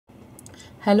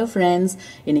Hello friends,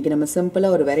 இன்னைக்கு நம்ம சிம்பிளா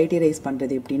ஒரு வெரைட்டி ரைஸ்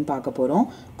பண்றது எப்படின்னு பார்க்க போறோம்.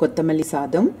 கொத்தமல்லி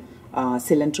சாதம்,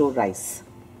 Cilantro ரைஸ்.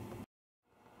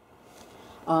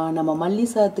 நம்ம மல்லி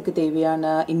சாதத்துக்கு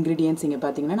தேவையான இன்கிரிடியன்ட்ஸ் இங்கே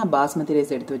பார்த்தீங்கன்னா நான் பாஸ்மதி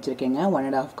ரைஸ் எடுத்து வச்சுருக்கேங்க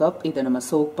 1.5 கப். இதை நம்ம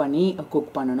சோக் பண்ணி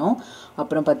குக் பண்ணணும்.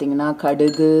 அப்புறம் பார்த்தீங்கன்னா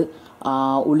கடுகு,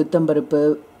 உளுத்தம்பருப்பு,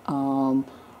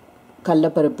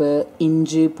 கடலைப்பருப்பு,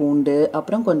 இஞ்சி, பூண்டு,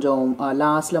 அப்புறம் கொஞ்சம்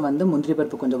லாஸ்ட்டில் வந்து முந்திரி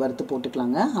பருப்பு கொஞ்சம் வறுத்து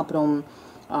போட்டுக்கலாங்க. அப்புறம்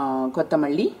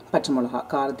கொத்தமல்லி, பச்சை மிளகா,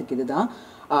 காரத்துக்கு இதுதான்.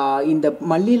 இந்த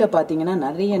மல்லியில் பார்த்தீங்கன்னா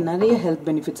நிறைய ஹெல்த்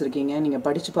பெனிஃபிட்ஸ் இருக்கீங்க. நீங்கள்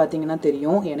படித்து பார்த்தீங்கன்னா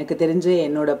தெரியும். எனக்கு தெரிஞ்சு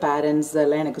என்னோட பேரண்ட்ஸ்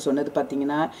எல்லாம் எனக்கு சொன்னது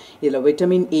பார்த்தீங்கன்னா இதில்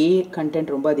விட்டமின் ஏ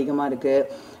கண்டென்ட் ரொம்ப அதிகமாக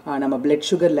இருக்குது. நம்ம பிளட்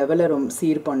சுகர் லெவலை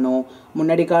சீர் பண்ணும்.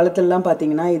 முன்னாடி காலத்துலலாம்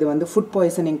பார்த்தீங்கன்னா இது வந்து ஃபுட்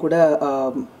பாய்சனிங் கூட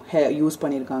யூஸ்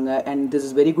பண்ணியிருக்காங்க. And this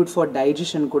is very good for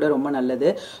digestion கூட ரொம்ப நல்லது.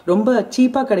 ரொம்ப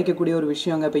சீப்பாக கிடைக்கக்கூடிய ஒரு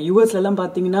விஷயங்க. இப்போ யூஎஸ்லலாம்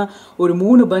பார்த்தீங்கன்னா ஒரு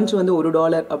 3 பஞ்ச் வந்து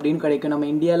 $1 அப்படின்னு கிடைக்கும். நம்ம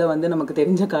இந்தியாவில் வந்து நமக்கு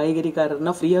தெரிஞ்ச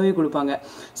காய்கறிக்காரர்னா ஃப்ரீயாகவே கொடுப்பாங்க.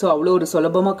 ஸோ அவ்வளோ ஒரு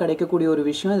சுலபமாக கிடைக்கக்கூடிய ஒரு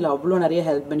விஷயம். இதில் அவ்வளோ நிறைய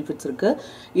ஹெல்த் பெனிஃபிட்ஸ் இருக்குது.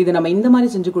 இது நம்ம இந்த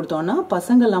மாதிரி செஞ்சு கொடுத்தோம்னா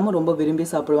பசங்க எல்லாமும் ரொம்ப விரும்பி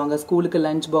சாப்பிடுவாங்க. ஸ்கூலுக்கு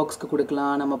லஞ்ச் பாக்ஸ்க்கு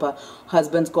கொடுக்கலாம், நம்ம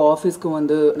ஹஸ்பண்ட்ஸ்க்கு ஆஃபீஸ்க்கு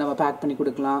வந்து நம்ம பேக் பண்ணி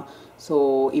கொடுக்கலாம். ஸோ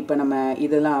இப்போ நம்ம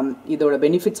இதோட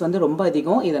பெனிஃபிட்ஸ் வந்து ரொம்ப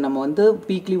அதிகம். இதை நம்ம வந்து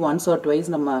வீக்லி ஒன்ஸ் ஆர் ட்வைஸ்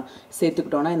நம்ம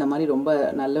சேர்த்துக்கிட்டோம்னா இந்த மாதிரி ரொம்ப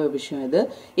நல்ல விஷயம் இது.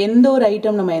 எந்த ஒரு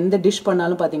ஐட்டம் நம்ம எந்த டிஷ்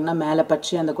பண்ணாலும் பார்த்தீங்கன்னா மேலே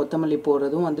பச்சை அந்த கொத்தமல்லி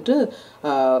போடுறதும் வந்துட்டு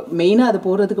மெயினாக அது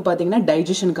போடுறதுக்கு பார்த்தீங்கன்னா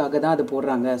டைஜஷனுக்காக தான் அது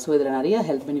போடுறாங்க. ஸோ இதில் நிறைய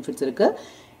ஹெல்த் பெனிஃபிட்ஸ் இருக்குது.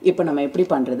 இப்போ நம்ம எப்படி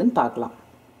பண்ணுறதுன்னு பார்க்கலாம்.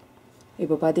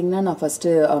 இப்போ பார்த்தீங்கன்னா நான் ஃபஸ்ட்டு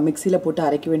மிக்சியில் போட்டு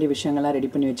அரைக்க வேண்டிய விஷயங்கள்லாம் ரெடி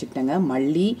பண்ணி வச்சுக்கிட்டேங்க.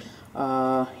 மல்லி,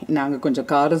 நாங்கள் கொஞ்சம்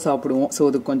காரம் சாப்பிடுவோம். ஸோ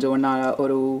அது கொஞ்சம் நான்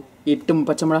ஒரு 8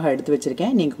 பச்சை மிளகாய் எடுத்து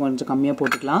வச்சுருக்கேன். நீங்கள் கொஞ்சம் கம்மியாக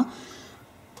போட்டுக்கலாம்.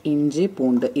 இஞ்சி,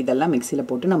 பூண்டு இதெல்லாம் மிக்சியில்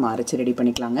போட்டு நம்ம அரைச்சி ரெடி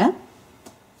பண்ணிக்கலாங்க.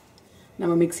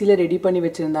 நம்ம மிக்சியில் ரெடி பண்ணி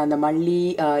வச்சுருந்த அந்த மல்லி,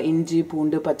 இஞ்சி,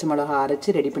 பூண்டு, பச்சை மிளகாய்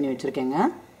அரைச்சி ரெடி பண்ணி வச்சுருக்கேங்க.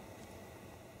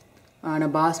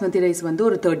 நான் பாஸ்மதி ரைஸ் வந்து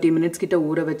ஒரு 30 மினிட்ஸ் கிட்ட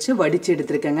ஊற வச்சு வடித்து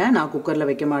எடுத்துருக்கேங்க. நான் குக்கரில்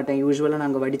வைக்க மாட்டேன். யூஸ்வலாக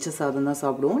நாங்கள் வடித்த சாதம் தான்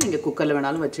சாப்பிடுவோம். நீங்கள் குக்கரில்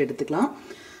வேணாலும் வச்சு எடுத்துக்கலாம்.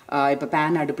 இப்போ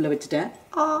பேன் அடுப்பில் வச்சுட்டேன்.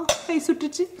 கை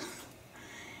சுட்டுச்சு.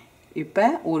 இப்போ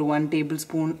ஒரு 1 டேபிள்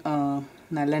ஸ்பூன்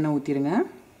நல்லெண்ணெய் ஊற்றிடுங்க.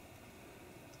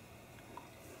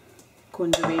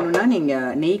 கொஞ்சம் வேணும்னா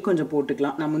நீங்கள் நெய் கொஞ்சம்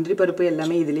போட்டுக்கலாம். நான் முந்திரி பருப்பு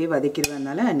எல்லாமே இதிலே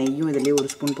வதக்கிறதுனால நெய்யும் இதிலே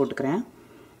 1 ஸ்பூன் போட்டுக்கிறேன்.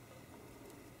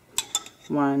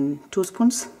 2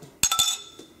 ஸ்பூன்ஸ்.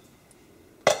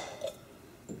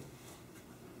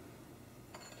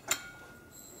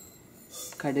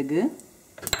 கடுகு,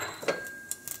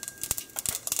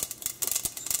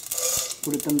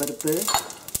 உளுத்தம்பருப்பு,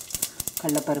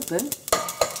 கடலைப்பருப்பு,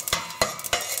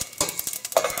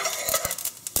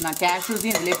 நான்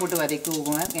கேஷ்யூஸையும் இதிலே போட்டு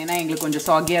வதக்குவேன். ஏன்னா எங்களுக்கு கொஞ்சம்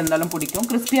சாகியாக இருந்தாலும் பிடிக்கும்.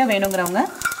 கிறிஸ்பியாக வேணுங்கிறவங்க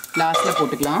லாஸ்ட்டில்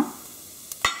போட்டுக்கலாம்.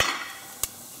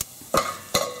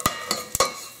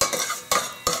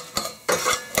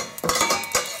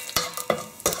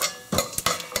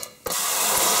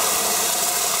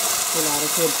 இதில்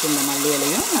அரைச்சி வச்சுருந்த மல்லி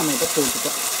இலையும் நம்ம இப்போ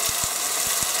போட்டுட்டோம்.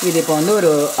 இது இப்போ வந்து ஒரு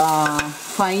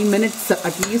 5 மினிட்ஸ்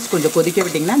அட்லீஸ்ட் கொஞ்சம் கொதிக்க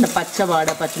விட்டிங்கன்னா அந்த பச்சை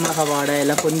வாடை, பச்சை மிளகா வாடை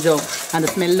எல்லாம் கொஞ்சம் அந்த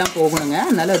ஸ்மெல்லாம் போகணுங்க.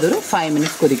 அதனால் அது ஒரு 5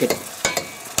 மினிட்ஸ் கொதிக்கட்டும்.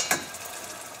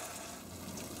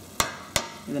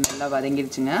 இது நல்லா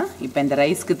வதங்கிடுச்சுங்க. இப்போ இந்த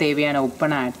ரைஸ்க்கு தேவையான உப்பை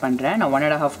நான் ஆட் பண்ணுறேன். நான்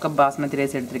 1.5 கப் பாஸ்மதி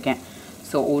ரைஸ் எடுத்திருக்கேன்.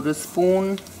 So 1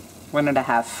 spoon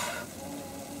 1.5.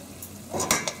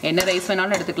 என்ன ரைஸ்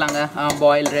வேணாலும் எடுத்துக்கலாங்க.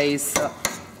 பாயில் ரைஸ்,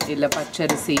 இல்லை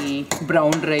பச்சரிசி,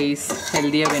 ப்ரௌன் ரைஸ்,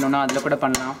 ஹெல்த்தியாக வேணும்னா அதில் கூட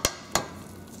பண்ணலாம்.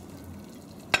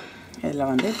 இதில்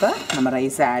வந்து இப்போ நம்ம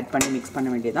ரைஸை ஆட் பண்ணி மிக்ஸ் பண்ண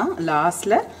வேண்டியதான்.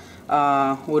 லாஸ்ட்டில்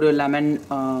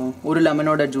ஒரு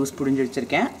லெமனோட ஜூஸ் புழிஞ்சு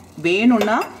வச்சுருக்கேன்.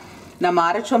 வேணும்னா நம்ம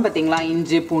அரைச்சோம் பார்த்தீங்களா,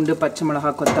 இஞ்சி, பூண்டு, பச்சை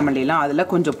மிளகா, கொத்தமல்லிலாம்,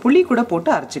 அதில் கொஞ்சம் புளி கூட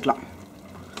போட்டு அரைச்சிக்கலாம்.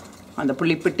 அந்த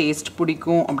புளிப்பு டேஸ்ட்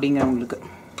பிடிக்கும் அப்படிங்கிறவங்களுக்கு.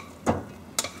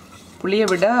 புளியை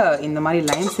விட இந்த மாதிரி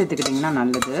லைம் சேர்த்துக்கிட்டிங்கன்னா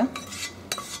நல்லது.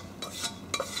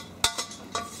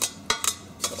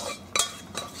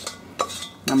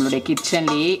 நம்மளுடைய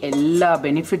கிச்சன்லேயே எல்லா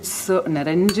பெனிஃபிட்ஸும்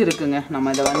நிறைஞ்சு இருக்குங்க.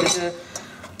 நம்ம இதை வந்துட்டு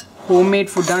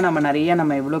ஹோம்மேட் ஃபுட்டாக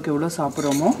நம்ம எவ்வளோக்கு எவ்வளோ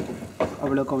சாப்பிட்றோமோ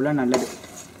அவ்வளோக்கு அவ்வளோ நல்லது.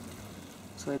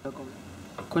 ஸோ இப்போ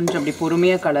கொஞ்சம் அப்படி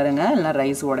பொறுமையாக கலருங்க, இல்லைனா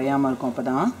ரைஸ் உடையாமல் இருக்கும். அப்போ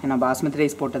தான் ஏன்னா பாஸ்மதி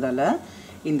ரைஸ் போட்டதால்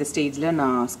இந்த ஸ்டேஜில்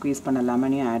நான் ஸ்குவீஸ் பண்ண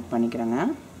லெமனையும் ஆட் பண்ணிக்கிறேங்க.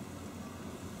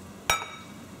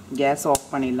 கேஸ்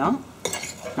ஆஃப் பண்ணிடலாம்.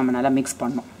 நம்ம நல்லா மிக்ஸ்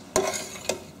பண்ணோம்.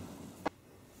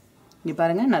 இங்கே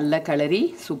பாருங்கள், நல்ல கலரி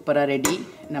சூப்பராக ரெடி.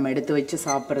 நம்ம எடுத்து வச்சு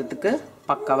சாப்பிட்றதுக்கு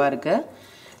பக்காவாக இருக்குது.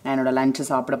 நான் என்னோடய லஞ்சை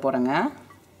சாப்பிட போகிறேங்க.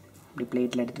 இப்படி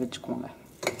பிளேட்டில் எடுத்து வச்சுக்கோங்க.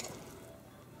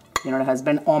 என்னோடய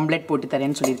ஹஸ்பண்ட் ஆம்லெட் போட்டு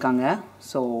தரேன்னு சொல்லியிருக்காங்க.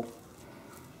 ஸோ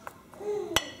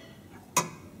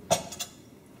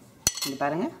இங்கே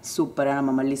பாருங்கள், சூப்பராக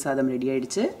நம்ம மல்லி சாதம் ரெடி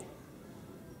ஆகிடுச்சு.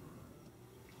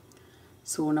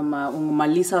 ஸோ நம்ம உங்கள்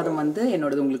மல்லி சாதம் வந்து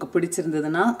என்னோடது உங்களுக்கு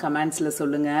பிடிச்சிருந்ததுன்னா கமெண்ட்ஸில்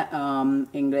சொல்லுங்கள்.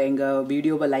 எங்கள்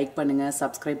வீடியோவை லைக் பண்ணுங்கள்,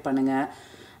 சப்ஸ்கிரைப் பண்ணுங்கள்,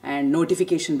 அண்ட்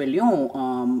நோட்டிஃபிகேஷன் பெல்லையும்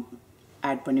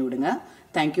ஆட் பண்ணி விடுங்க.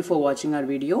 தேங்க்யூ ஃபார் வாட்சிங்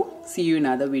அவர் video. See you in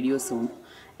other video soon.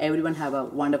 Everyone have a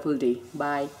wonderful day.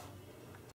 Bye.